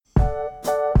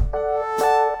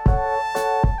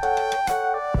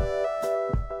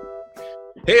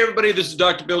Hey everybody, this is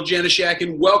Dr. Bill Janishak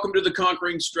and welcome to the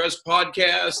Conquering Stress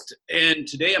podcast. And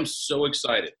today I'm so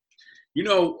excited. You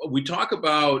know, we talk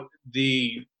about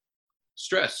the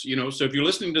stress, so if you're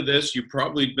listening to this, you've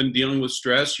probably been dealing with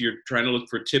stress. You're trying to look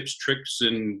for tips, tricks,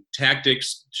 and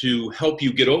tactics to help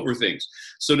you get over things.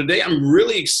 So today I'm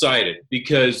really excited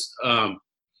because I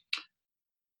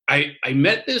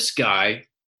met this guy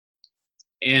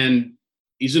and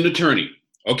he's an attorney.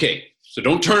 Okay, so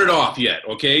don't turn it off yet,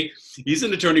 okay? He's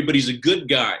an attorney, but he's a good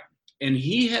guy. And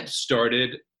he had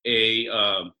started a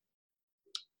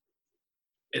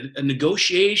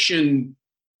negotiation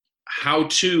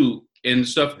how-to and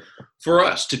stuff for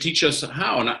us to teach us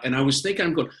how. And I was thinking,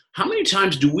 I'm going, how many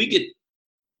times do we get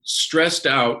stressed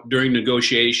out during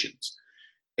negotiations?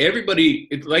 Everybody,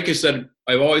 like I said,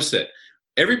 I've always said,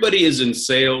 everybody is in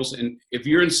sales. And if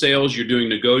you're in sales, you're doing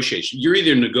negotiation. You're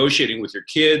either negotiating with your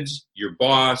kids, your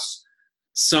boss,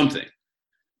 something.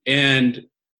 And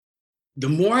the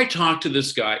more I talk to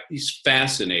this guy, he's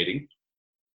fascinating.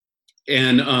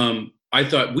 And I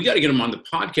thought, we got to get him on the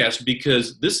podcast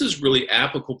because this is really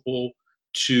applicable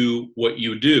to what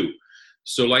you do.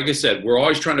 So like I said, we're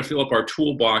always trying to fill up our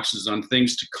toolboxes on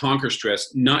things to conquer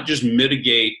stress, not just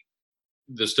mitigate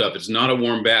the stuff. It's not a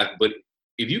warm bath, but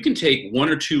if you can take one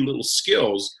or two little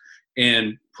skills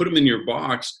and put them in your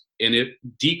box and it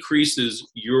decreases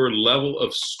your level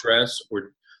of stress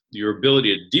or your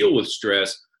ability to deal with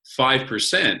stress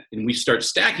 5%, and we start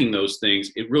stacking those things,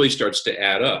 it really starts to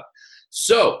add up.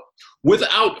 So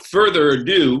without further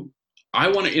ado, I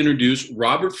want to introduce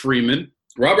Robert Freeman.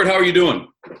 Robert, how are you doing?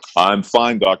 I'm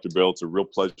fine, Dr. Bill. It's a real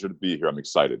pleasure to be here. I'm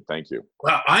excited. Thank you.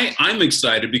 Well, I'm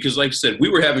excited because, like I said, we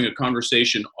were having a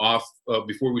conversation off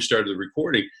before we started the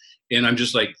recording, and I'm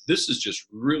just like, this is just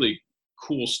really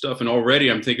cool stuff. And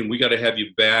already I'm thinking we got to have you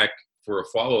back for a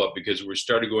follow-up because we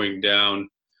started going down,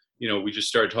 we just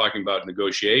started talking about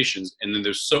negotiations, and then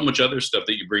there's so much other stuff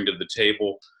that you bring to the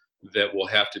table that we'll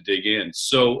have to dig in.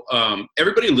 So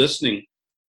everybody listening,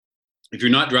 if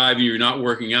you're not driving, you're not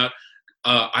working out,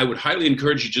 I would highly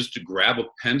encourage you just to grab a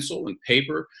pencil and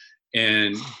paper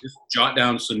and just jot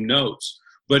down some notes.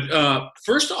 But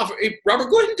first off, hey,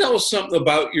 Robert, go ahead and tell us something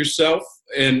about yourself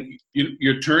and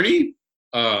your attorney,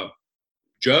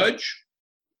 judge.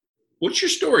 What's your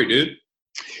story, dude?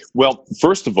 Well,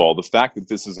 first of all, the fact that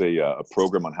this is a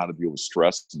program on how to deal with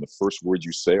stress, and the first words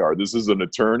you say are, "This is an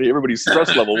attorney," everybody's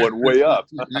stress level went way up.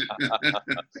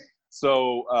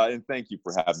 So, and thank you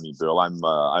for having me, Bill. I'm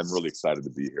really excited to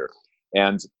be here.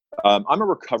 And I'm a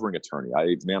recovering attorney.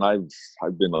 I've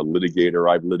been a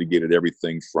litigator. I've litigated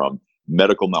everything from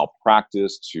medical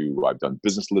malpractice to I've done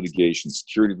business litigation,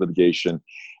 security litigation,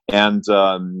 and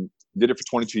did it for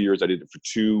 22 years. I did it for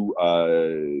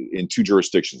in two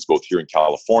jurisdictions, both here in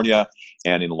California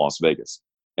and in Las Vegas.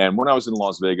 And when I was in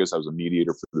Las Vegas, I was a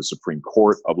mediator for the Supreme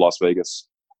Court of Las Vegas.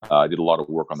 I did a lot of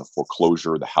work on the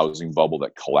foreclosure, the housing bubble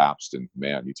that collapsed. And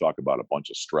man, you talk about a bunch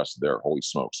of stress there. Holy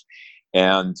smokes.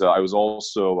 And I was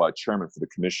also chairman for the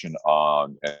commission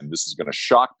on, and this is going to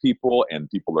shock people and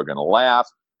people are going to laugh.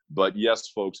 But yes,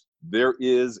 folks, there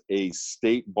is a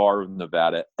State Bar of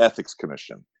Nevada Ethics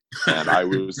Commission. And I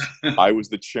was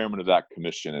the chairman of that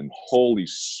commission, and holy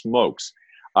smokes,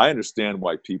 I understand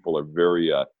why people are very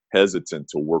hesitant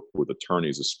to work with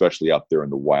attorneys, especially out there in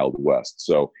the Wild West.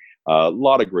 So a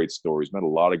lot of great stories, met a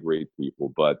lot of great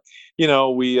people, but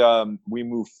we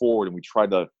move forward and we try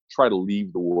to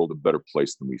leave the world a better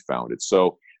place than we found it.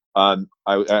 So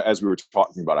as we were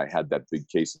talking about, I had that big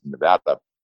case in Nevada.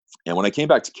 And when I came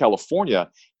back to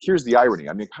California, here's the irony.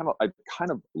 I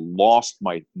kind of lost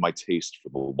my taste for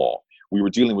the law. We were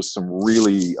dealing with some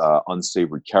really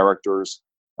unsavory characters.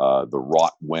 The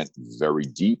rot went very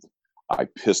deep. I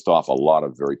pissed off a lot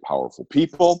of very powerful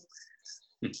people.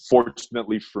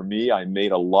 Fortunately for me, I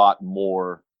made a lot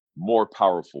more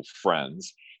powerful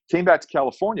friends. Came back to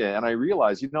California, and I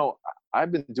realized,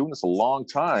 I've been doing this a long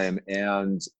time,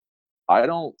 and I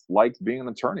don't like being an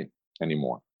attorney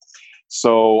anymore.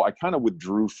 So I kind of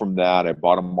withdrew from that. I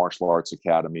bought a martial arts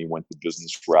academy, went the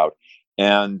business route.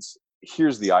 And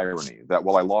here's the irony, that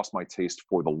while I lost my taste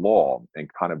for the law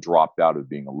and kind of dropped out of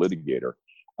being a litigator,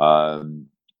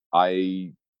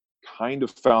 I kind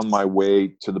of found my way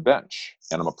to the bench.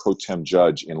 And I'm a pro tem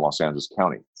judge in Los Angeles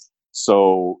County.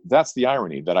 So that's the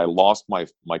irony, that I lost my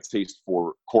taste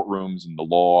for courtrooms and the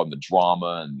law and the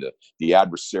drama and the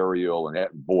adversarial, and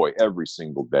boy, every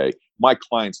single day, my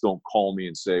clients don't call me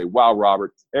and say, "Wow,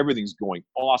 Robert, everything's going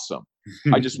awesome.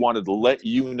 I just wanted to let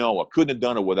you know I couldn't have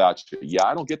done it without you." Yeah,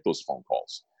 I don't get those phone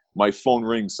calls. My phone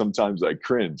rings, sometimes I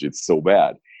cringe. It's so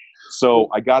bad. So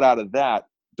I got out of that.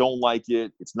 don't like it.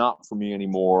 It's not for me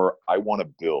anymore. I want to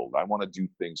build. I want to do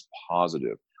things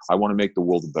positive. I want to make the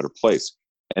world a better place,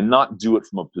 and not do it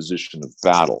from a position of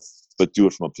battle, but do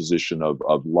it from a position of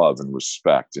love and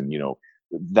respect and,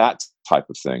 that type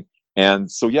of thing.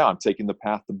 And so, yeah, I'm taking the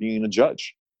path of being a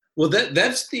judge. Well,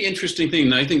 that's the interesting thing.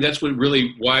 And I think that's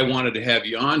why I wanted to have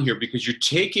you on here, because you're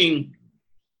taking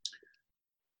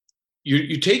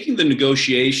the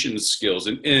negotiation skills.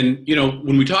 And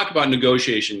when we talk about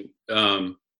negotiation,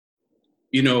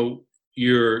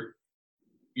 you're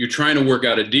trying to work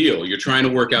out a deal. You're trying to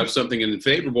work out something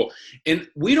favorable. And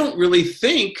we don't really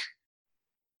think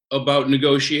about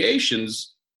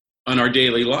negotiations on our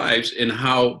daily lives and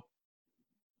how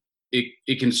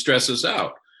it can stress us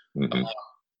out. Mm-hmm.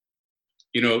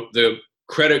 The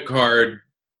credit card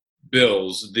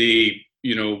bills, the,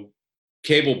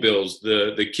 cable bills,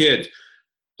 the kids,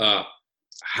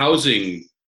 housing,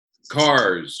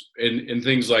 cars, and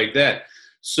things like that.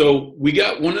 So we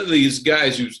got one of these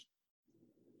guys who's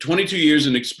 22 years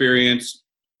in experience,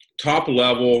 top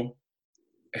level,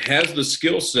 has the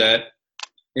skill set,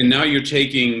 and now you're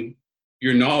taking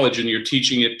your knowledge and you're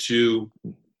teaching it to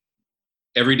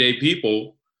everyday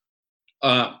people.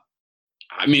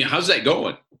 How's that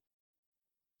going?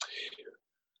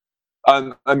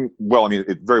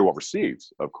 It's very well received,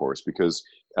 of course, because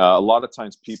a lot of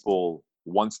times people,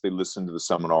 once they listen to the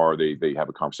seminar, they have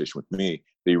a conversation with me,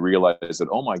 they realize that,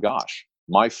 oh my gosh,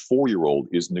 my 4-year-old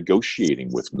is negotiating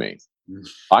with me.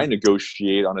 I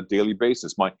negotiate on a daily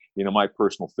basis. My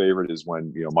personal favorite is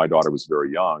when, my daughter was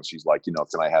very young. She's like, can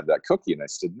I have that cookie? And I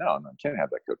said, no, I can't have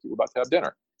that cookie. We're about to have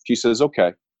dinner. She says,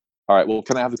 okay. All right, well,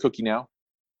 can I have the cookie now?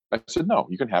 I said, no,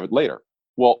 you can have it later.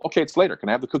 Well, okay, it's later. Can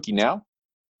I have the cookie now?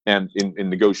 And in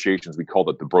negotiations, we call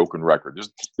that the broken record.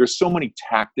 There's so many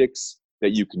tactics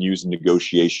that you can use in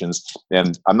negotiations.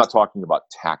 And I'm not talking about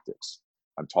tactics.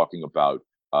 I'm talking about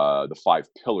the 5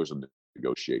 pillars of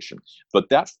negotiation. But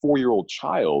that 4-year-old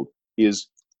child is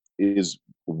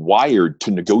wired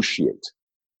to negotiate.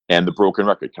 And the broken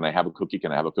record, can I have a cookie?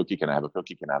 Can I have a cookie? Can I have a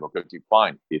cookie? Can I have a cookie?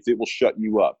 Fine. If it will shut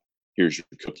you up, here's your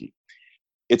cookie.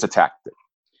 It's a tactic.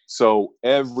 So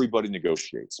everybody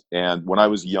negotiates. And when I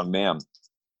was a young man,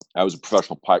 I was a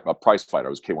professional prize fighter. I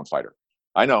was a K1 fighter.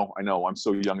 I know. I'm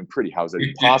so young and pretty. How is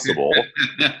that possible?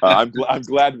 I'm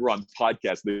glad we're on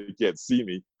podcast. They can't see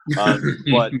me.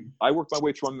 But I worked my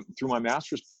way through my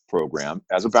master's program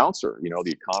as a bouncer.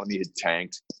 The economy had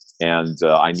tanked, and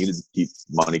I needed to keep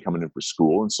money coming in for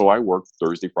school. And so I worked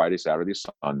Thursday, Friday, Saturday,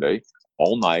 Sunday,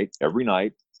 all night, every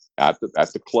night at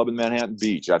the club in Manhattan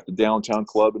Beach, at the downtown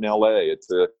club in LA, at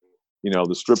the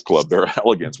strip club there at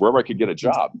Elegance, wherever I could get a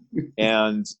job.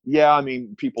 And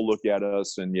people look at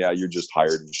us and you're just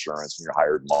hired insurance and you're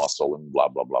hired muscle and blah,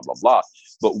 blah, blah, blah, blah.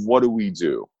 But what do?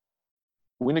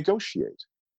 We negotiate,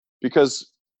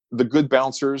 because the good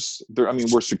bouncers,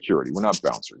 we're security. We're not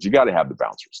bouncers. You got to have the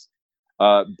bouncers.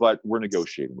 But we're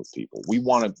negotiating with people. We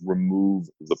want to remove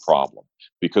the problem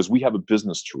because we have a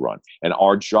business to run, and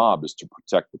our job is to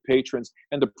protect the patrons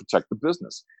and to protect the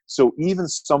business. So even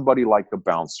somebody like a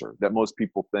bouncer that most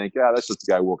people think, that's just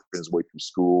a guy working his way through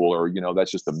school, or,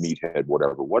 that's just a meathead,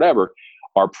 whatever.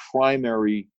 Our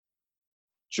primary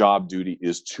job duty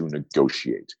is to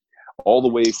negotiate. All the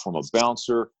way from a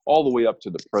bouncer, all the way up to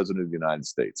the President of the United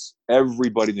States.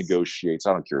 Everybody negotiates.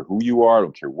 I don't care who you are. I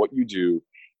don't care what you do.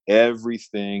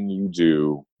 Everything you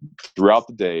do throughout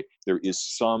the day, there is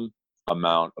some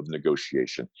amount of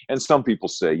negotiation. And some people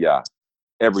say,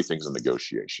 everything's a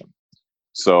negotiation.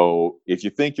 So if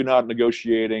you think you're not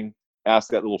negotiating,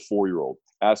 ask that little 4-year-old,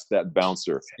 ask that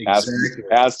bouncer, exactly.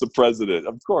 ask the president.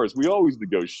 Of course, we always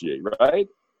negotiate, right?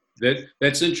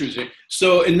 That's interesting.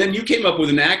 So, and then you came up with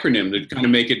an acronym to kind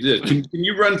of make it this. Can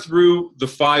you run through the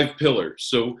 5 pillars?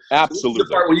 So, absolutely. The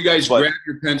part where you guys grab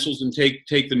your pencils and take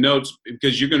the notes,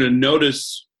 because you're going to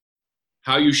notice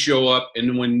how you show up,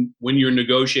 and when you're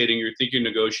negotiating, you think you're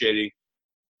negotiating,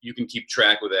 you can keep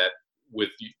track with that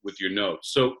with your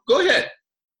notes. So, go ahead.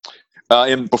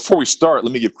 And before we start,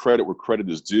 let me give credit where credit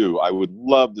is due. I would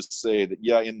love to say that,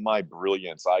 in my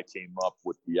brilliance, I came up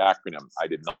with the acronym. I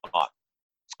did not.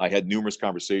 I had numerous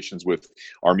conversations with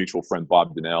our mutual friend,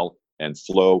 Bob Donnell and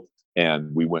Flo,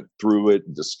 and we went through it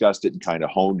and discussed it and kind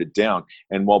of honed it down.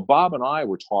 And while Bob and I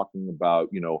were talking about,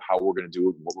 how we're going to do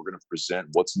it, what we're going to present,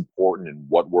 what's important and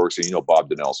what works, and Bob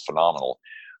Donnell's phenomenal.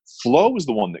 Flo was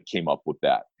the one that came up with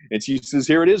that. And she says,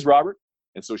 here it is, Robert.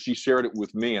 And so she shared it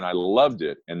with me, and I loved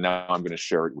it. And now I'm going to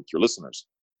share it with your listeners.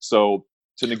 So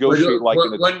to negotiate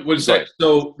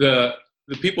So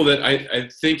the people that I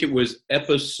think it was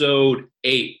episode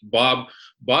 8, Bob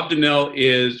Donnell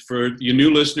is, for you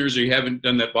new listeners or you haven't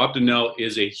done that, Bob Donnell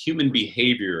is a human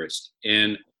behaviorist.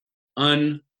 And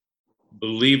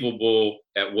unbelievable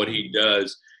at what he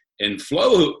does. And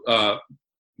Flo,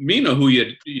 Mina, who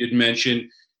you'd mentioned,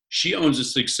 she owns a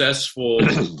successful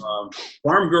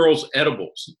Farm Girls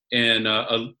Edibles, and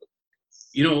an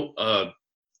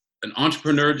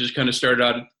entrepreneur just kind of started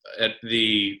out at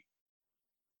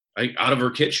out of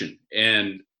her kitchen,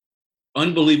 and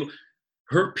unbelievable.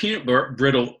 Her peanut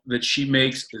brittle that she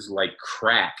makes is like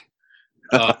crack.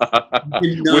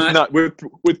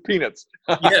 With peanuts.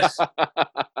 Yes,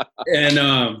 and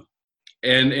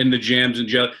the jams and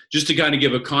jelly. Just to kind of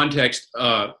give a context,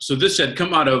 so this had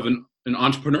come out of an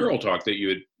entrepreneurial talk that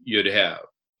you'd have,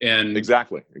 and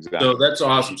exactly. So that's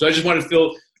awesome. So I just wanted to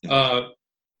fill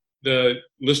the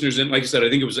listeners in. Like I said, I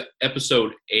think it was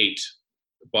episode 8,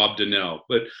 Bob Donnell.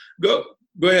 But go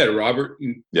ahead, Robert.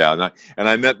 Yeah, and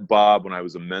I met Bob when I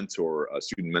was a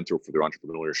student mentor for their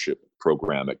entrepreneurship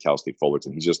program at Cal State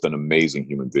Fullerton. He's just an amazing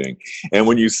human being. And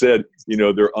when you said,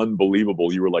 they're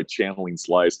unbelievable, you were like channeling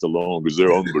Sly Stallone, because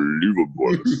they're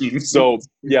unbelievable. So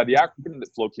yeah, the acronym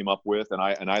that Flo came up with, and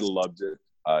I loved it,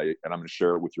 and I'm going to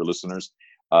share it with your listeners.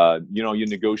 You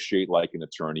negotiate like an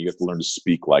attorney. You have to learn to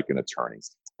speak like an attorney,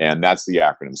 and that's the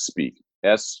acronym SPEAK.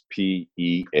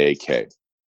 SPEAK.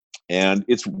 And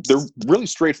they're really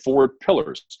straightforward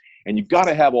pillars, and you've got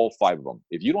to have all 5 of them.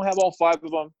 If you don't have all 5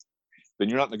 of them, then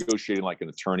you're not negotiating like an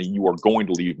attorney. You are going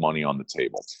to leave money on the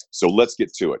table. So let's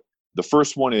get to it. The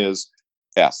first one is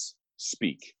S,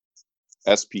 speak.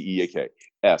 SPEAK.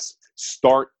 S,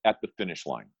 start at the finish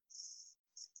line.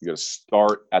 You got to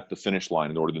start at the finish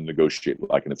line in order to negotiate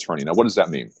like an attorney. Now, what does that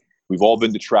mean? We've all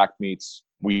been to track meets.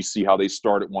 We see how they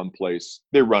start at one place,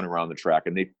 they run around the track,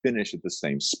 and they finish at the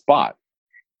same spot.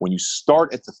 When you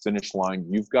start at the finish line,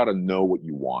 you've got to know what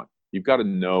you want. You've got to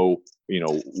know,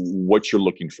 what you're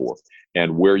looking for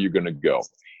and where you're going to go.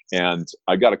 And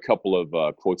I got a couple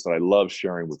of quotes that I love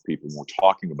sharing with people when we're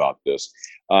talking about this.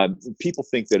 People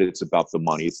think that it's about the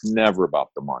money. It's never about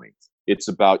the money. It's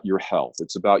about your health.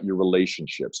 It's about your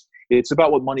relationships. It's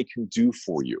about what money can do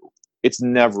for you. It's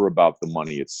never about the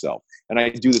money itself. And I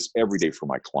do this every day for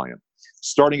my client.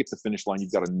 Starting at the finish line,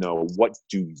 you've got to know, what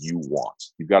do you want?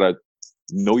 You've got to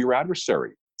know your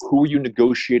adversary. Who are you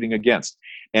negotiating against?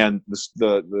 And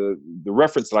the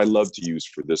reference that I love to use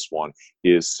for this one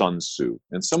is Sun Tzu.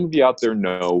 And some of you out there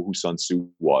know who Sun Tzu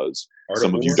was.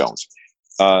 Some of you don't.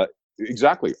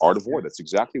 Exactly. Art of War. That's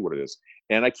exactly what it is.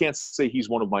 And I can't say he's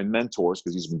one of my mentors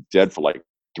because he's been dead for like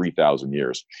 3,000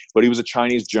 years. But he was a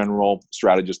Chinese general,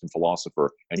 strategist, and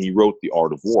philosopher. And he wrote The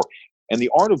Art of War. And The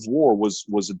Art of War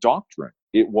was a doctrine.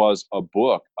 It was a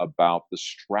book about the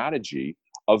strategy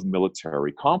of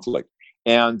military conflict.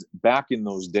 And back in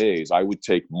those days, I would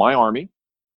take my army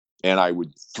and I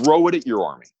would throw it at your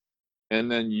army.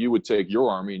 And then you would take your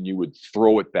army and you would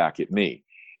throw it back at me.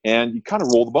 And you kind of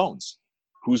roll the bones.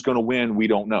 Who's going to win? We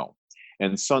don't know.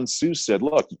 And Sun Tzu said,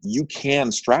 look, you can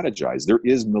strategize. There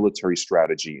is military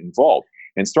strategy involved.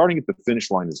 And starting at the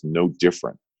finish line is no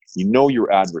different. You know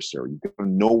your adversary. You got to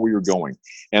know where you're going.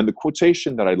 And the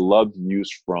quotation that I love to use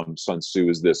from Sun Tzu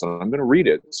is this, and I'm going to read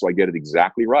it so I get it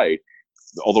exactly right,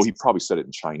 although he probably said it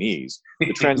in Chinese.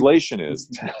 The translation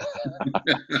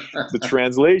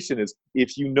is,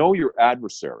 if you know your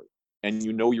adversary and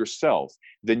you know yourself,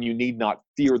 then you need not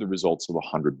fear the results of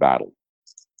 100 battles.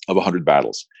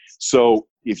 So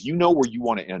if you know where you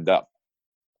want to end up,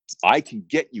 I can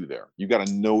get you there. You got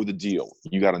to know the deal.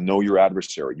 You got to know your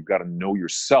adversary. You got to know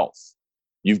yourself.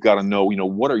 You've got to know,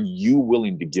 what are you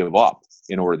willing to give up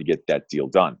in order to get that deal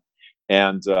done?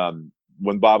 And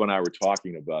when Bob and I were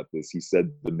talking about this, he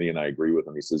said to me, and I agree with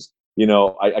him, he says,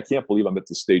 I can't believe I'm at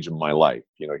this stage of my life.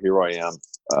 Here I am,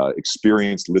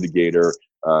 experienced litigator,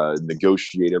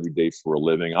 negotiate every day for a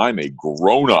living. I'm a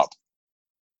grown-up.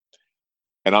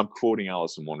 And I'm quoting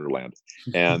Alice in Wonderland.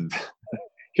 And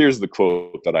here's the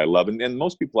quote that I love. And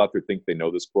most people out there think they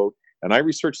know this quote. And I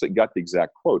researched it and got the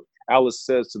exact quote. Alice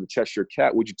says to the Cheshire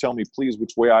Cat, would you tell me, please,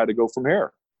 which way I had to go from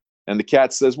here? And the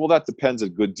cat says, well, that depends a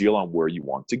good deal on where you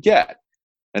want to get.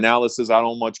 And Alice says, I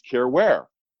don't much care where.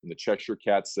 And the Cheshire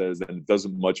Cat says, then it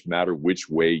doesn't much matter which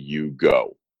way you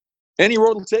go. Any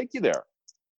road will take you there.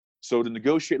 So to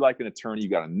negotiate like an attorney, you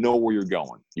got to know where you're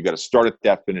going. You got to start at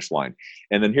that finish line.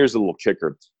 And then here's the little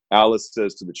kicker. Alice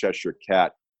says to the Cheshire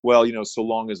Cat, well, so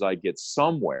long as I get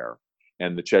somewhere.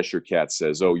 And the Cheshire Cat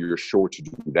says, oh, you're sure to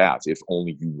do that if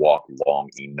only you walk long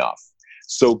enough.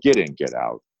 So get in, get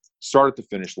out. Start at the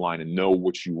finish line and know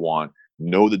what you want,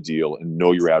 know the deal, and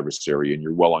know your adversary, and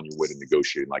you're well on your way to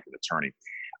negotiating like an attorney.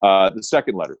 The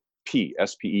second letter, P,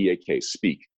 S-P-E-A-K,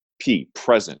 speak. P,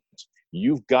 present.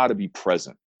 You've got to be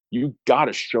present. You've got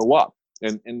to show up.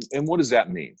 And what does that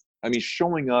mean? I mean,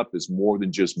 showing up is more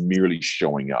than just merely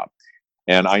showing up.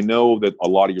 And I know that a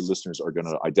lot of your listeners are going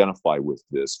to identify with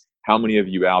this. How many of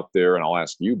you out there, and I'll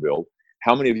ask you, Bill,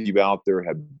 how many of you out there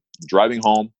have driving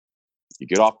home, you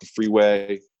get off the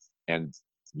freeway, and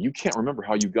you can't remember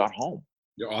how you got home?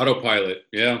 Your autopilot,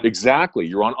 yeah. Exactly.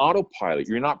 You're on autopilot.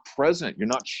 You're not present. You're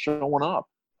not showing up.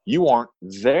 You aren't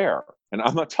there. And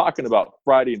I'm not talking about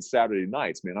Friday and Saturday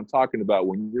nights, man. I'm talking about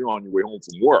when you're on your way home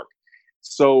from work.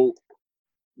 So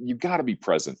you got to be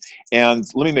present. And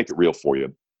let me make it real for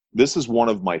you. This is one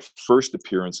of my first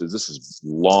appearances. This is a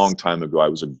long time ago. I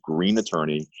was a green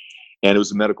attorney, and it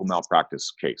was a medical malpractice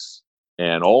case.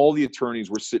 And all the attorneys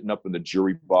were sitting up in the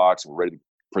jury box and we're ready to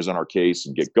present our case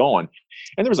and get going.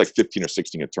 And there was like 15 or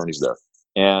 16 attorneys there.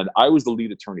 And I was the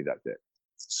lead attorney that day.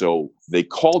 So they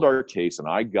called our case, and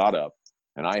I got up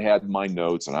and I had my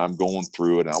notes, and I'm going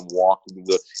through it, and I'm walking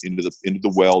into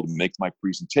the well to make my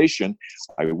presentation.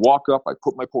 I walk up, I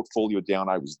put my portfolio down.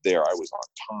 I was there. I was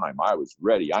on time. I was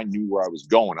ready. I knew where I was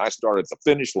going. I started at the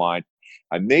finish line.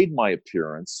 I made my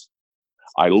appearance.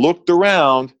 I looked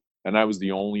around, and I was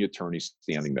the only attorney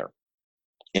standing there.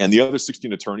 And the other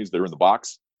 16 attorneys that are in the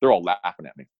box, they're all laughing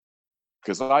at me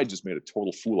because I just made a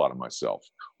total fool out of myself.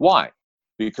 Why?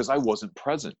 Because I wasn't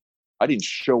present. I didn't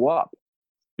show up.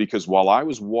 Because while I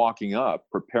was walking up,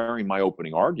 preparing my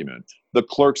opening argument, the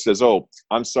clerk says, "Oh,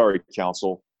 I'm sorry,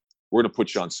 counsel. We're going to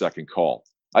put you on second call."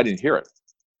 I didn't hear it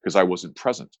because I wasn't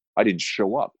present. I didn't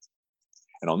show up.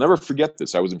 And I'll never forget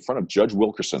this. I was in front of Judge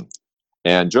Wilkerson,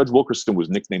 and Judge Wilkerson was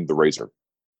nicknamed the Razor,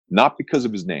 not because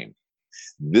of his name.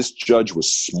 This judge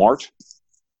was smart.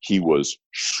 He was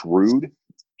shrewd.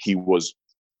 He was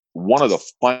one of the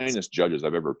finest judges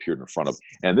I've ever appeared in front of.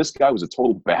 And this guy was a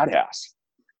total badass.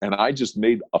 And I just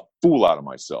made a fool out of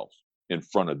myself in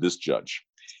front of this judge.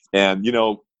 And, you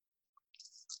know,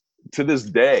 to this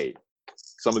day,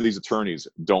 some of these attorneys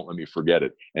don't let me forget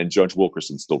it. And Judge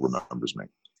Wilkerson still remembers me.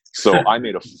 So I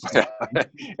made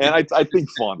and I think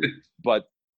fondly. But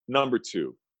number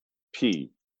two, P,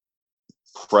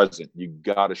 present. You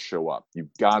got to show up. You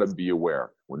got to be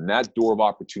aware. When that door of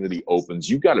opportunity opens,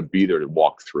 you got to be there to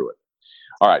walk through it.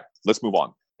 All right, let's move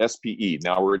on. SPE.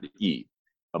 Now we're at E,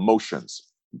 emotions.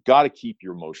 You got to keep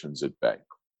your emotions at bay.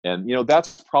 And, you know,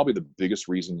 that's probably the biggest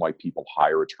reason why people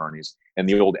hire attorneys. And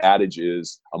the old adage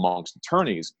is amongst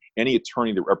attorneys, any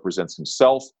attorney that represents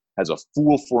himself has a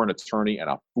fool for an attorney and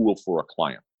a fool for a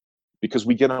client, because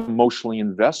we get emotionally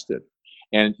invested.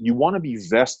 And you want to be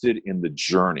vested in the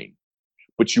journey,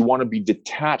 but you want to be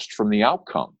detached from the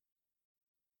outcome.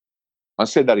 I'll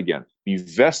say that again. Be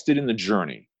vested in the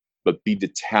journey, but be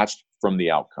detached from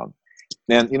the outcome.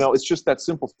 And, you know, it's just that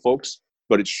simple, folks.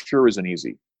 But it sure isn't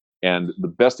easy. And the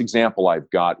best example I've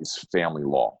got is family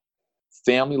law.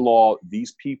 Family law,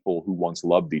 these people who once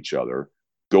loved each other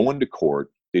go into court,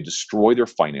 they destroy their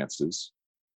finances,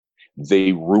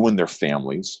 they ruin their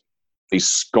families, they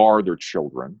scar their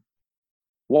children.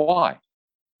 Why?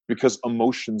 Because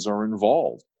emotions are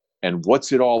involved. And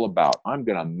what's it all about? I'm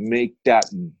going to make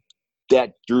that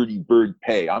dirty bird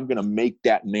pay. I'm going to make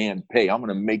that man pay. I'm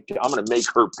going to make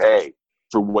her pay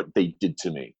for what they did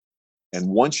to me. And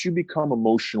once you become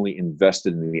emotionally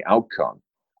invested in the outcome,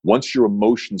 once your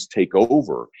emotions take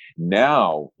over,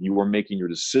 now you are making your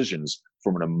decisions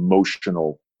from an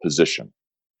emotional position.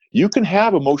 You can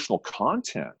have emotional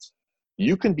content.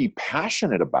 You can be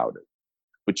passionate about it,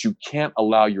 but you can't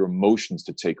allow your emotions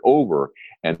to take over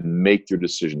and make your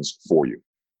decisions for you.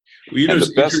 Well, you know, what's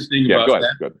interesting about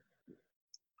that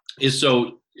is,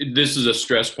 so this is a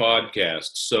stress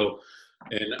podcast. So,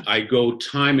 and I go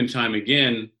time and time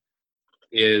again,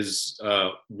 is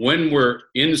when we're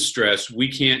in stress, we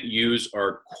can't use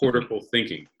our cortical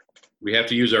thinking. We have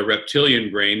to use our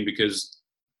reptilian brain, because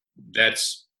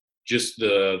that's just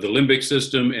the limbic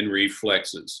system and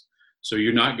reflexes. So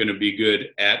you're not going to be good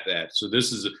at that. So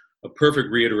this is a perfect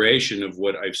reiteration of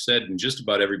what I've said in just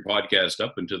about every podcast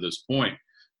up until this point.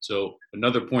 So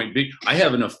another point being, I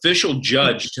have an official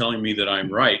judge telling me that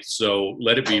I'm right. So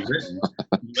let it be written.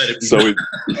 Let it be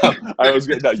written. I was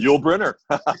getting that Yul Brynner.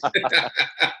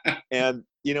 And,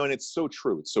 you know, and it's so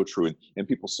true. It's so true. And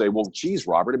people say, well, geez,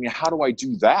 Robert, I mean, how do I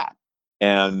do that?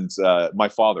 And my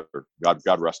father,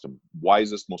 God rest him,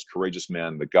 wisest, most courageous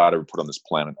man that God ever put on this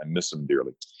planet. I miss him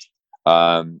dearly.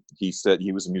 He said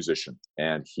he was a musician,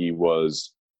 and he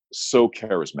was so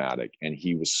charismatic, and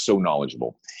he was so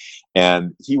knowledgeable.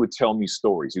 And he would tell me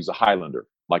stories. He was a Highlander,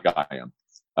 like I am,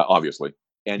 obviously.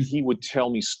 And he would tell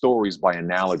me stories by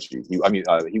analogy. He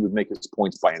would make his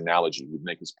points by analogy. He would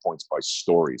make his points by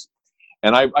stories.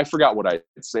 And I forgot what I'd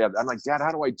say. I'm like, Dad,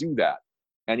 how do I do that?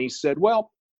 And he said,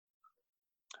 well,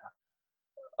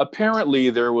 apparently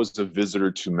there was a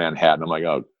visitor to Manhattan. I'm like,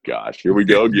 oh gosh, here we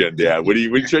go again, Dad. What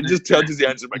should just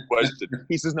answer my question?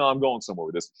 He says, no, I'm going somewhere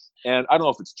with this. And I don't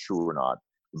know if it's true or not,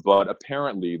 but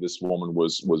apparently this woman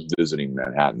was visiting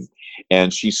Manhattan,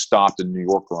 and she stopped a New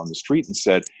Yorker on the street and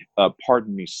said,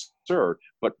 pardon me, sir,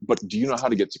 but do you know how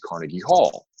to get to Carnegie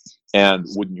Hall? And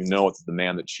wouldn't you know it, the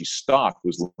man that she stopped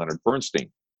was Leonard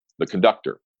Bernstein, the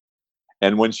conductor.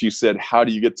 And when she said, how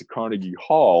do you get to Carnegie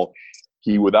Hall?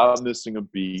 He, without missing a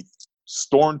beat,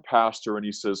 stormed past her and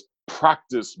he says,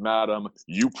 practice, madam,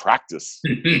 you practice.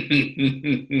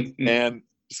 And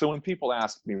so when people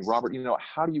ask me, Robert,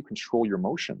 how do you control your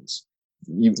emotions?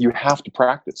 You have to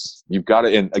practice. You've got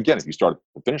to, and again, if you start at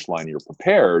the finish line and you're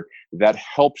prepared, that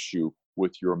helps you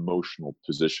with your emotional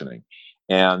positioning.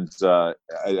 And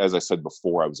as I said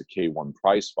before, I was a K1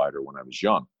 prize fighter when I was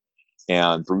young.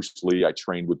 And Bruce Lee, I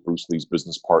trained with Bruce Lee's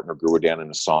business partner, Guru-Dan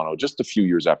Inosanto, just a few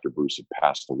years after Bruce had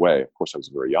passed away. Of course, I was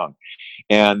very young.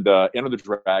 And Enter the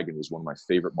Dragon was one of my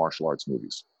favorite martial arts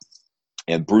movies.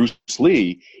 And Bruce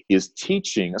Lee is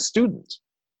teaching a student.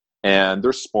 And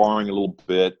they're sparring a little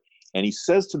bit. And he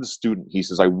says to the student, he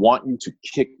says, I want you to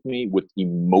kick me with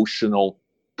emotional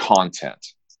content.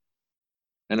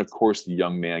 And of course, the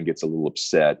young man gets a little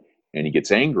upset and he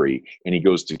gets angry and he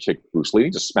goes to kick Bruce Lee.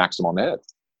 He just smacks him on the head.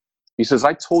 He says,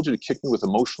 I told you to kick me with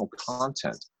emotional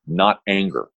content, not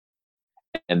anger.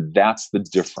 And that's the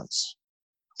difference.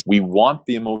 We want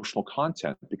the emotional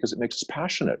content because it makes us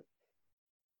passionate.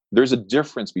 There's a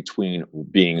difference between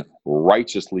being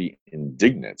righteously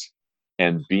indignant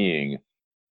and being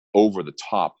over the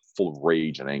top, full of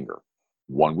rage and anger.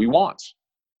 One we want,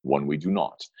 one we do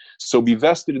not. So be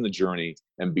vested in the journey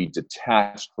and be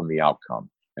detached from the outcome.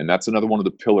 And that's another one of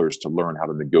the pillars to learn how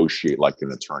to negotiate like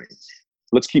an attorney.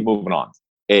 Let's keep moving on.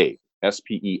 A,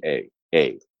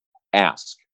 S-P-E-A,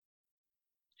 ask.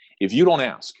 If you don't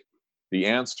ask, the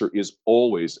answer is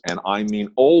always, and I mean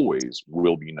always,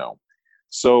 will be no.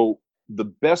 So the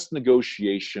best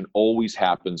negotiation always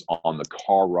happens on the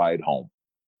car ride home.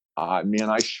 Man,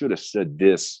 I should have said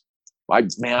this. Why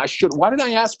did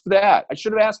I ask for that? I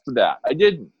should have asked for that. I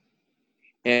didn't.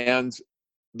 And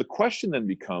the question then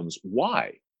becomes,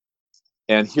 why?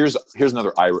 And here's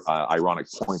another ironic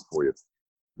point for you.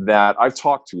 That I've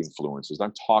talked to influencers,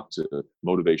 I've talked to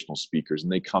motivational speakers,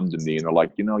 and they come to me and they're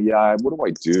like, yeah, what do I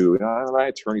do? My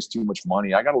attorney's too much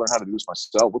money. I got to learn how to do this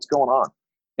myself. What's going on?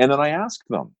 And then I ask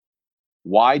them,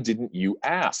 why didn't you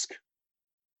ask?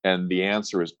 And the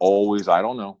answer is always, I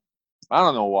don't know. I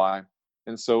don't know why.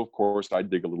 And so, of course, I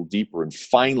dig a little deeper, and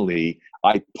finally,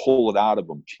 I pull it out of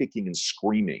them, kicking and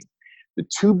screaming. The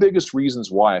two biggest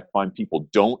reasons why I find people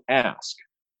don't ask.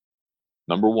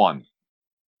 Number one,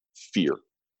 fear.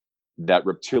 That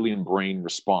reptilian brain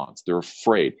response. They're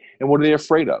afraid. And what are they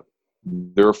afraid of?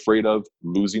 They're afraid of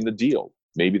losing the deal.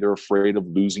 Maybe they're afraid of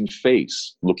losing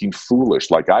face, looking foolish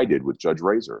like I did with Judge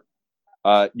Razor.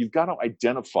 You've got to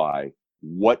identify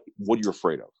what you're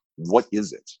afraid of. What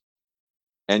is it?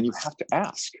 And you have to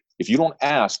ask. If you don't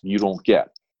ask, you don't get.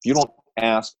 If you don't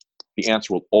ask, the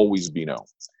answer will always be no.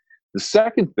 The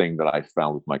second thing that I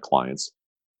found with my clients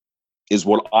is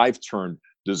what I've termed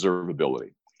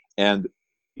deservability. And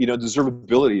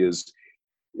deservability is,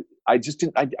 I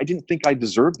didn't think I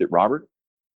deserved it, Robert.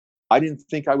 I didn't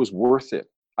think I was worth it.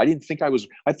 I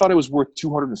thought I was worth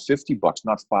 $250,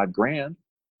 not $5,000.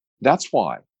 That's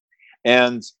why.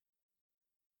 And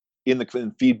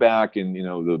in feedback and,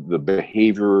 the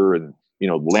behavior and,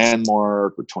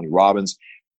 Landmark or Tony Robbins,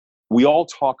 we all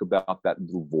talk about that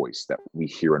little voice that we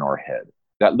hear in our head,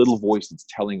 that little voice that's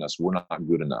telling us we're not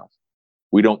good enough.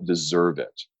 We don't deserve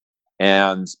it.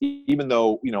 And even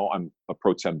though, I'm a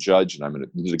pro tem judge and I'm a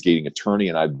litigating attorney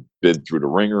and I've been through the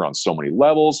ringer on so many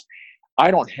levels, I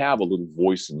don't have a little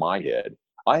voice in my head.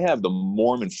 I have the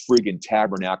Mormon friggin'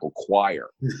 Tabernacle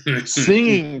Choir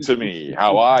singing to me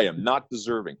how I am not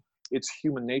deserving. It's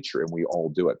human nature and we all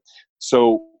do it.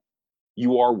 So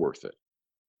you are worth it.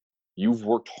 You've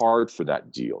worked hard for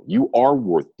that deal. You are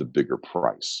worth the bigger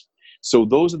price. So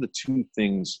those are the two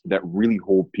things that really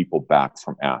hold people back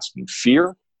from asking.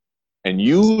 Fear. And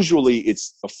usually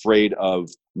it's afraid of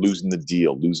losing the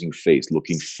deal, losing face,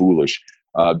 looking foolish,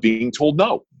 being told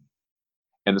no.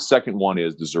 And the second one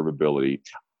is deservability.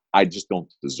 I just don't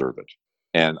deserve it.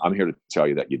 And I'm here to tell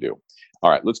you that you do. All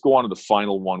right, let's go on to the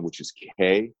final one, which is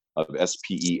K of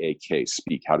SPEAK,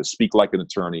 speak. How to speak like an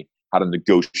attorney, how to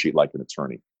negotiate like an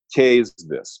attorney. K is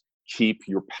this: keep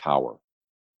your power.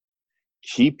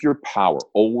 Keep your power.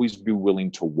 Always be willing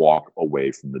to walk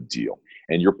away from the deal.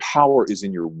 And your power is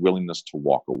in your willingness to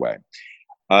walk away.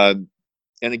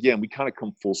 And again, we kind of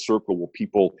come full circle where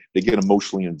people, they get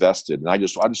emotionally invested. And I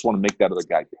just want to make that other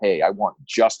guy pay. I want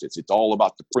justice. It's all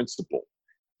about the principle.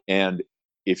 And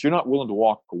if you're not willing to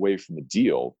walk away from the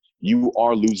deal, you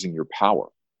are losing your power.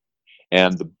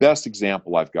 And the best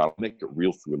example I've got, I'll make it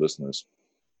real for your listeners.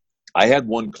 I had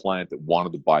one client that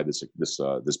wanted to buy this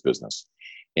business,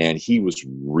 and he was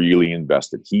really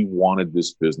invested. He wanted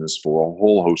this business for a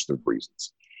whole host of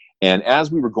reasons. And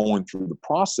as we were going through the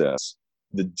process,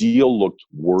 the deal looked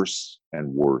worse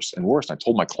and worse and worse. And I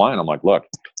told my client, I'm like, look,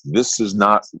 this is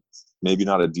maybe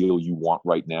not a deal you want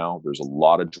right now. There's a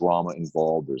lot of drama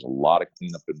involved. There's a lot of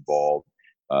cleanup involved.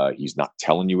 He's not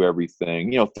telling you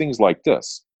everything, things like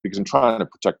this, because I'm trying to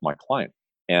protect my client.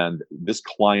 And this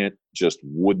client just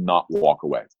would not walk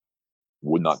away,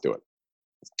 would not do it.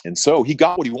 And so he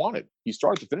got what he wanted. He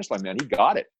started the finish line, man. He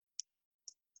got it,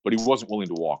 but he wasn't willing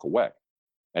to walk away.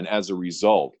 And as a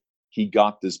result, he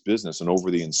got this business. And over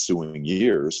the ensuing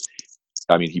years,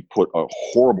 he put a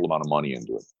horrible amount of money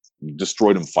into it. He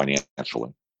destroyed him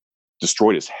financially,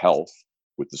 destroyed his health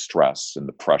with the stress and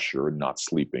the pressure and not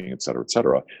sleeping, et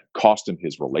cetera, cost him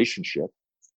his relationship,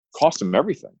 cost him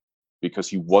everything, because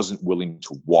he wasn't willing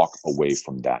to walk away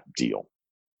from that deal.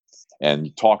 And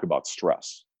you talk about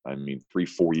stress.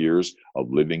 3-4 years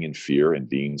of living in fear and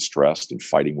being stressed and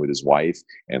fighting with his wife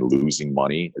and losing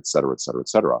money, et cetera.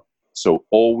 So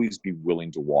always be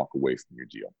willing to walk away from your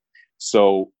deal.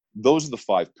 So those are the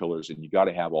 5 pillars, and you got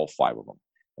to have all 5 of them.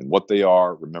 And what they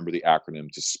are, remember the acronym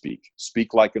to speak.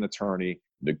 Speak like an attorney,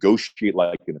 negotiate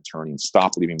like an attorney, and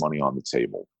stop leaving money on the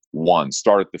table. 1,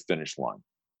 start at the finish line.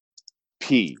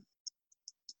 P,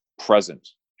 present,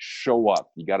 show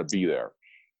up. You got to be there.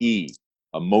 E,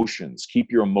 emotions, keep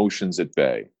your emotions at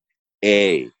bay.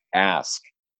 A, ask.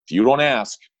 If you don't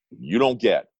ask, you don't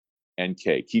get. And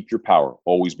K, keep your power.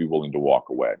 Always be willing to walk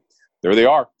away. There they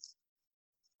are.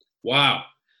 Wow,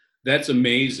 that's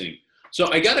amazing.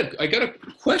 So I got a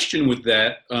question with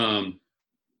that.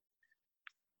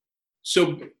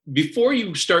 So before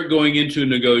you start going into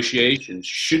negotiations,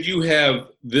 should you have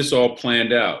this all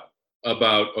planned out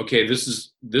about, okay, this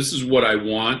is what I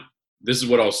want. This is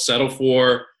what I'll settle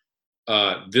for.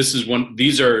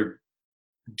 These are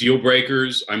deal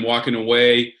breakers. I'm walking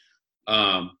away.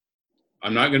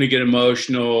 I'm not going to get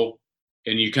emotional.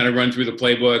 And you kind of run through the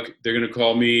playbook. They're going to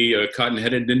call me a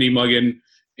cotton-headed Dindy Muggin,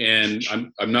 and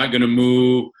I'm not going to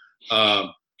move.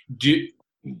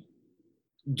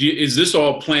 Is this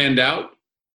all planned out?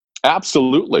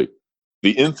 Absolutely.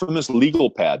 The infamous legal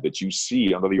pad that you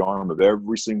see under the arm of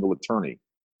every single attorney.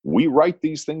 We write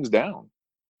these things down.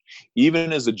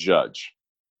 Even as a judge,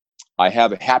 I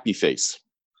have a happy face.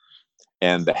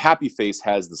 And the happy face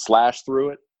has the slash through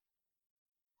it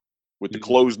with the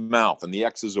closed mouth and the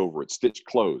X's over it, stitched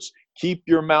closed. Keep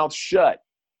your mouth shut.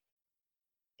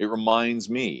 It reminds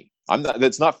me.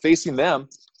 That's not facing them.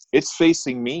 It's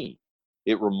facing me.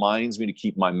 It reminds me to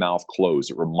keep my mouth closed.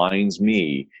 It reminds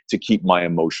me to keep my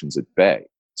emotions at bay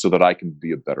so that I can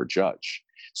be a better judge.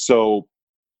 So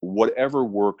whatever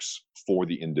works for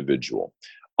the individual,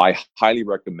 I highly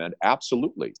recommend,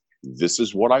 absolutely. This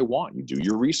is what I want. You do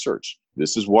your research.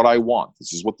 This is what I want.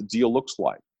 This is what the deal looks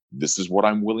like. This is what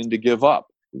I'm willing to give up.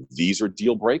 These are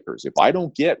deal breakers. If I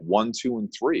don't get 1, 2,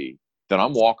 and 3, then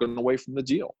I'm walking away from the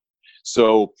deal.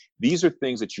 So these are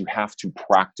things that you have to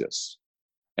practice.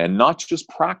 And not just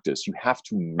practice, you have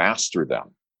to master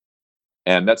them.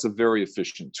 And that's a very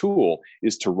efficient tool,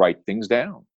 is to write things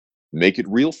down. Make it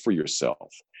real for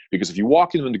yourself. Because if you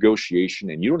walk into a negotiation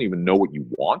and you don't even know what you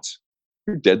want,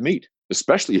 you're dead meat,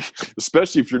 especially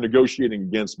if you're negotiating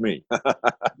against me.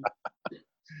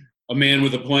 A man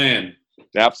with a plan.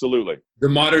 Absolutely. The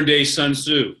modern day Sun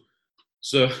Tzu.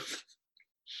 So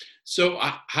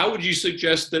how would you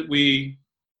suggest that we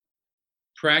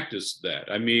practice that?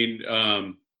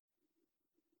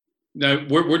 Now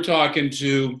we're talking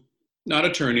to not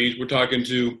attorneys. We're talking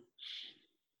to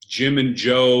Jim and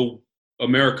Joe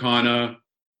Americana.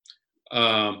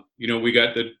 We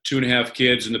got the 2.5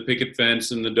 kids and the picket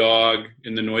fence and the dog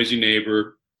and the noisy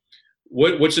neighbor.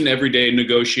 What's an everyday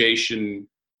negotiation?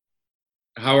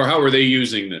 How are they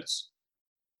using this?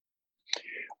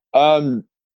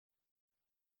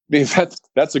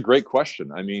 That's a great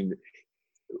question.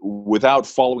 Without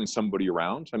following somebody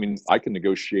around, I can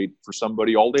negotiate for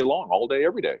somebody all day long, all day,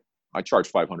 every day. I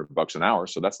charge $500 an hour,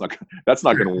 so that's not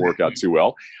going to work out too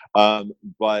well.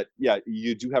 But yeah,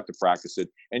 you do have to practice it,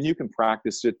 and you can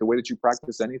practice it the way that you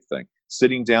practice anything.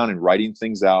 Sitting down and writing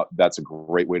things out, that's a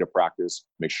great way to practice.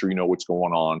 Make sure you know what's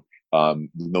going on.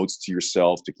 Notes to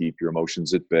yourself to keep your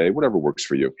emotions at bay, whatever works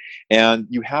for you. And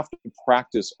you have to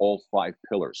practice all 5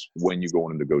 pillars when you go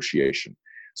into negotiation.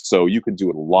 So you can do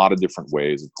it a lot of different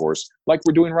ways, of course, like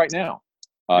we're doing right now.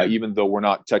 Even though we're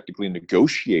not technically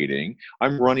negotiating,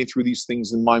 I'm running through these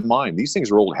things in my mind. These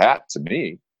things are old hat to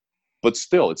me, but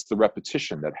still, it's the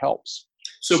repetition that helps.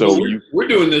 So we're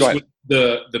doing this with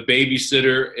the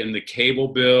babysitter and the cable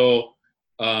bill,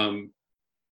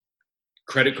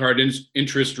 credit card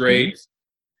interest rates.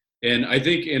 And I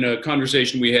think in a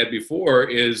conversation we had before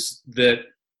is that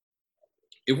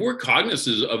if we're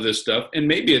cognizant of this stuff, and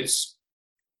maybe it's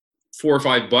 $4 or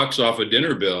 $5 off a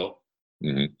dinner bill,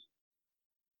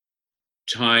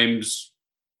 times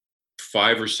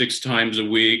 5 or 6 times a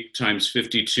week, times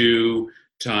 52,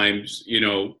 times,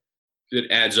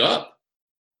 it adds up.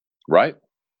 Right.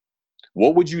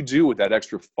 What would you do with that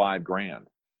extra $5,000,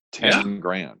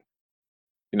 $10,000?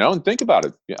 And think about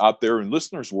it out there in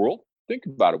listeners' world. Think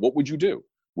about it. What would you do?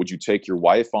 Would you take your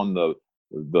wife on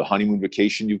the honeymoon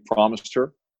vacation you promised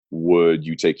her? Would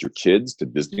you take your kids to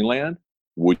Disneyland?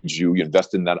 Would you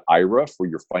invest in that IRA for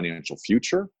your financial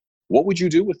future? What would you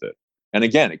do with it? And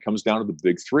again, it comes down to the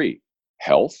big 3: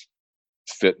 health,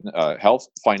 health,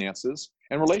 finances,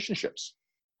 and relationships.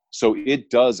 So it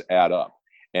does add up.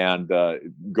 And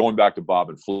going back to Bob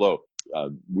and Flo,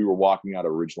 we were walking out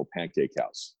of Original Pancake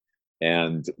House.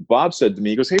 And Bob said to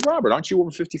me, he goes, "Hey, Robert, aren't you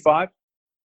over 55?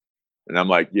 And I'm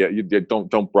like, "Yeah, you did.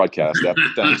 Don't broadcast that.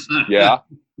 But thanks."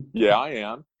 Yeah, I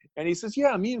am. And he says,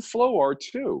 "Yeah, me and Flo are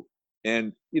too."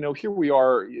 And, here we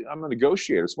are. I'm a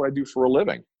negotiator. It's what I do for a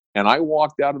living. And I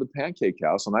walked out of the Pancake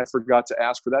House and I forgot to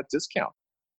ask for that discount.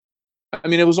 I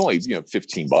mean, it was only,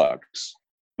 $15,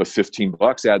 but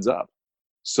 $15 adds up.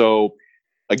 So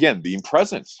again, being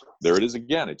present, there it is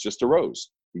again. It just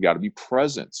arose. You got to be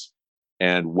present.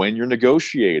 And when you're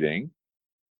negotiating,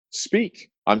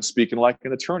 speak. I'm speaking like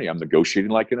an attorney. I'm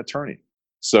negotiating like an attorney.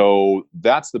 So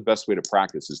that's the best way to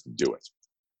practice, is to do it.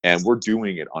 And we're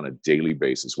doing it on a daily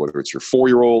basis, whether it's your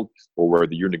 4-year-old or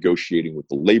whether you're negotiating with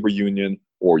the labor union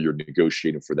or you're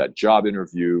negotiating for that job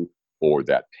interview or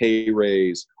that pay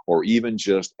raise, or even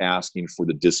just asking for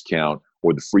the discount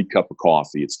or the free cup of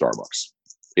coffee at Starbucks.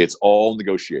 It's all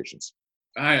negotiations.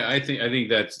 I think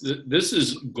this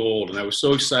is gold. And I was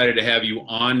so excited to have you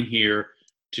on here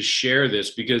to share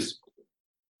this, because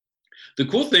the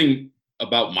cool thing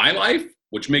about my life,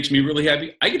 which makes me really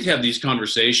happy, I get to have these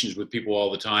conversations with people all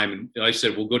the time. And like I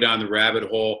said, we'll go down the rabbit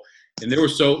hole. And there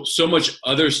was so much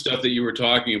other stuff that you were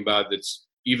talking about that's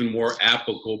even more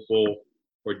applicable,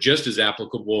 or just as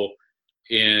applicable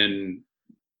in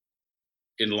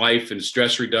life and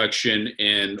stress reduction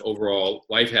and overall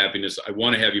life happiness. I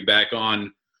want to have you back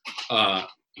on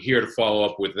here to follow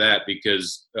up with that,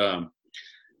 because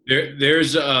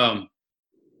there's a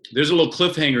little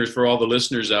cliffhangers for all the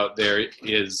listeners out there.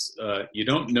 Is you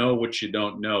don't know what you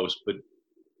don't know, but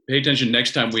pay attention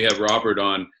next time we have Robert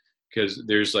on, because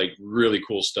there's like really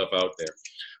cool stuff out there.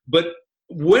 But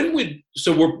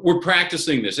so we're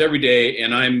practicing this every day,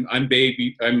 and I'm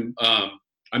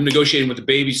negotiating with the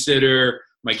babysitter,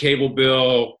 my cable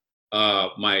bill,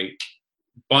 my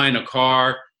buying a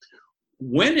car.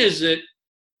 When is it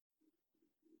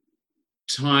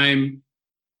time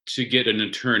to get an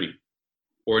attorney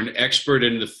or an expert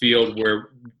in the field, where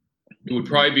it would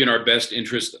probably be in our best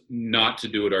interest not to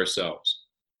do it ourselves?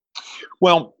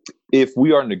 Well, if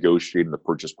we are negotiating the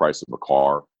purchase price of a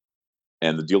car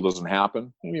and the deal doesn't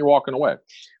happen, you're walking away.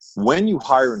 When you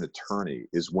hire an attorney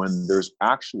is when there's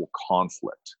actual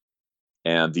conflict.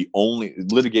 And the only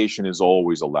litigation is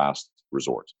always a last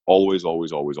resort. Always,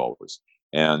 always, always, always.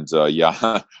 And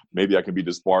maybe I can be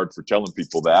disbarred for telling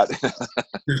people that.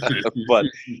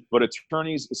 but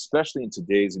attorneys, especially in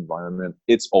today's environment,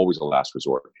 it's always a last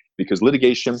resort, because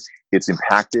litigation, it's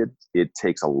impacted. It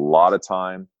takes a lot of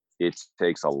time. It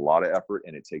takes a lot of effort,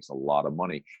 and it takes a lot of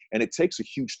money, and it takes a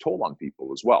huge toll on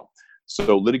people as well.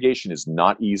 So litigation is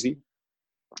not easy.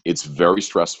 It's very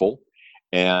stressful.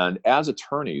 And as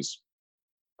attorneys,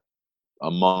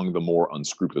 among the more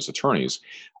unscrupulous attorneys,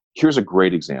 here's a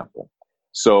great example.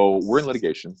 So we're in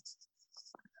litigation,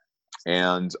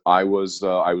 and I was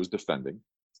defending,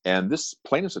 and this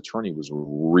plaintiff's attorney was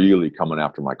really coming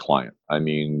after my client. I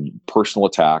mean, personal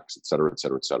attacks, et cetera, et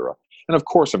cetera, et cetera. And of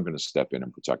course, I'm going to step in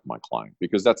and protect my client,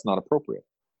 because that's not appropriate.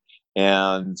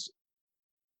 And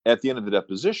at the end of the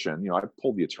deposition, I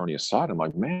pulled the attorney aside. I'm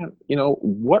like, "Man,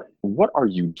 what are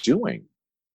you doing?"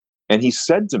 And he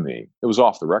said to me, it was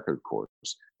off the record, of course.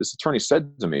 This attorney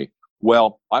said to me,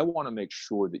 "Well, I want to make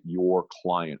sure that your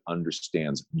client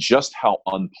understands just how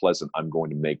unpleasant I'm going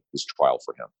to make this trial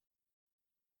for him."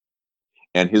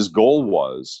 And his goal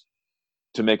was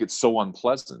to make it so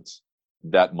unpleasant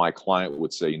that my client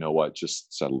would say, "You know what,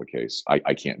 just settle the case.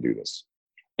 I can't do this."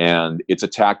 And it's a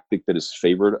tactic that is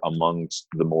favored amongst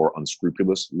the more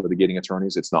unscrupulous litigating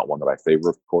attorneys. It's not one that I favor,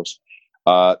 of course.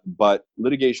 But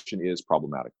litigation is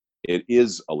problematic. It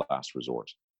is a last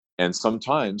resort. And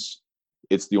sometimes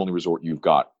it's the only resort you've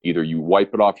got. Either you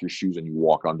wipe it off your shoes and you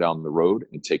walk on down the road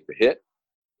and take the hit,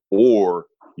 or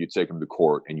you take them to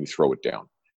court and you throw it down.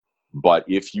 But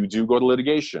if you do go to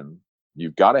litigation,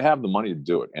 you've got to have the money to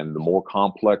do it. And the more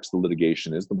complex the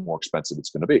litigation is, the more expensive it's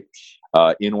going to be.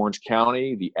 In Orange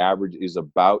County, the average is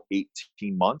about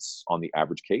 18 months on the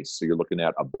average case. So you're looking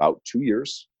at about 2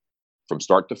 years from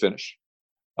start to finish.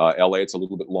 LA, it's a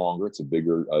little bit longer. It's a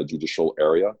bigger judicial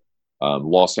area.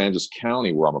 Los Angeles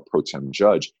County, where I'm a pro tem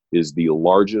judge, is the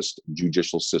largest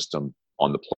judicial system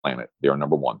on the planet. They are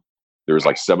number one. There's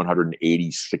like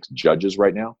 786 judges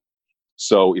right now.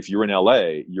 So if you're in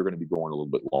LA, you're going to be going a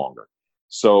little bit longer.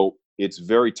 So it's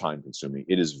very time consuming.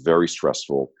 It is very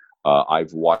stressful.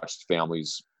 I've watched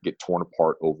families get torn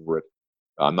apart over it.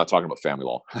 I'm not talking about family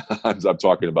law. I'm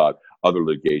talking about other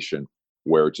litigation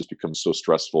where it just becomes so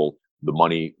stressful. The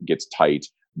money gets tight.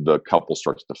 The couple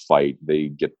starts to fight. They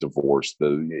get divorced.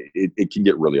 It can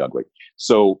get really ugly.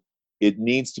 So it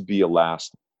needs to be a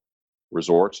last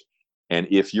resort. And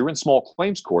if you're in small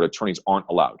claims court, attorneys aren't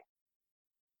allowed.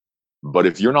 But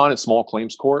if you're not in small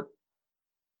claims court,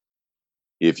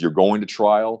 if you're going to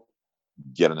trial,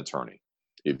 get an attorney.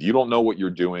 If you don't know what you're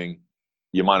doing,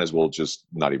 you might as well just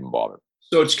not even bother.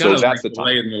 So it's kind of like the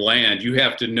lay in the land. You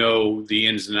have to know the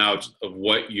ins and outs of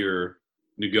what you're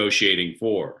negotiating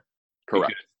for.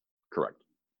 Correct. Correct.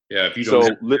 Yeah. If you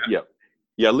don't.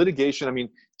 Litigation. I mean,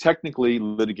 technically,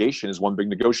 litigation is one big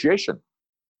negotiation.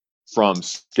 From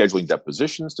scheduling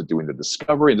depositions to doing the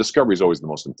discovery, and discovery is always the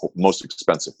most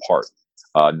expensive part.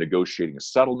 Negotiating a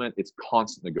settlement, it's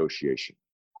constant negotiation.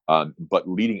 But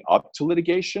leading up to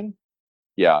litigation,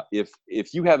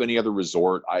 if you have any other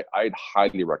resort, I'd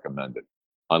highly recommend it,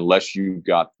 unless you've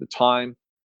got the time,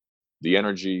 the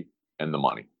energy, and the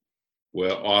money.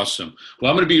 Well, awesome.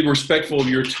 Well, I'm going to be respectful of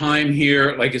your time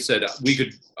here. Like I said,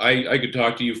 I could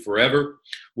talk to you forever.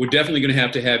 We're definitely going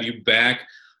to have you back.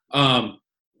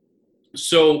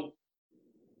 So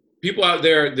people out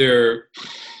there,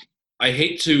 I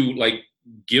hate to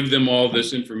give them all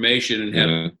this information and have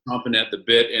them chomping at the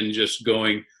bit and just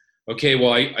going, okay,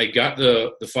 well, I got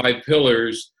the 5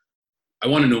 pillars. I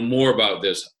want to know more about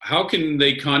this. How can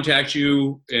they contact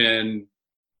you and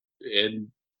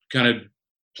kind of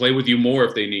play with you more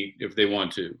if they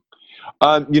want to?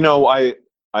 I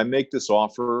make this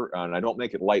offer and I don't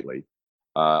make it lightly.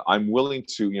 I'm willing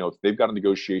to, if they've got a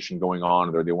negotiation going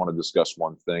on or they want to discuss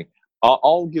one thing,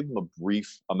 I'll give them a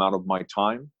brief amount of my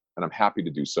time, and I'm happy to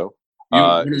do so.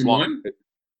 One-on-one?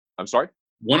 I'm sorry?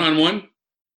 One-on-one?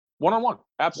 One-on-one,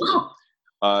 absolutely.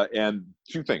 Wow. And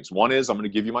 2 things. One is I'm going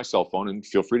to give you my cell phone, and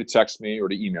feel free to text me or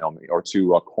to email me or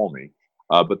to call me.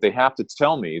 But they have to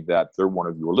tell me that they're one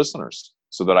of your listeners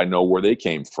so that I know where they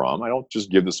came from. I don't just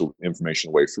give this information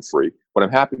away for free, but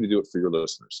I'm happy to do it for your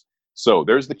listeners. So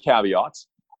there's the caveats.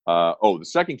 The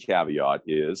second caveat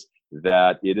is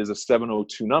that it is a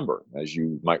 702 number. As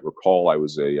you might recall, I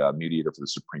was a mediator for the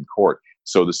Supreme Court.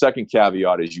 So the second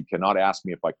caveat is you cannot ask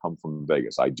me if I come from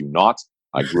Vegas. I do not.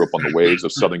 I grew up on the waves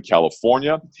of Southern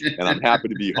California, and I'm happy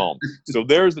to be home. So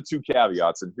there's the 2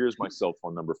 caveats, and here's my cell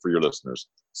phone number for your listeners.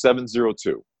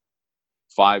 702-506-5183.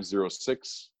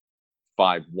 I'm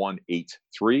going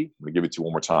to give it to you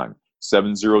one more time.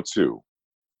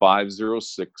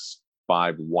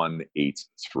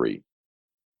 702-506-5183.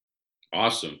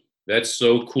 Awesome. That's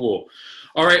so cool.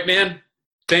 All right, man.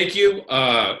 Thank you.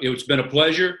 It's been a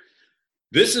pleasure.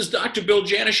 This is Dr. Bill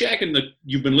Janishak, and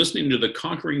you've been listening to the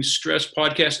Conquering Stress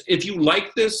podcast. If you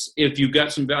like this, if you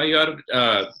got some value out of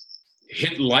it,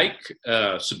 hit like,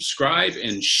 subscribe,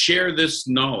 and share this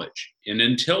knowledge. And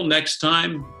until next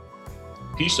time,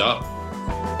 peace out.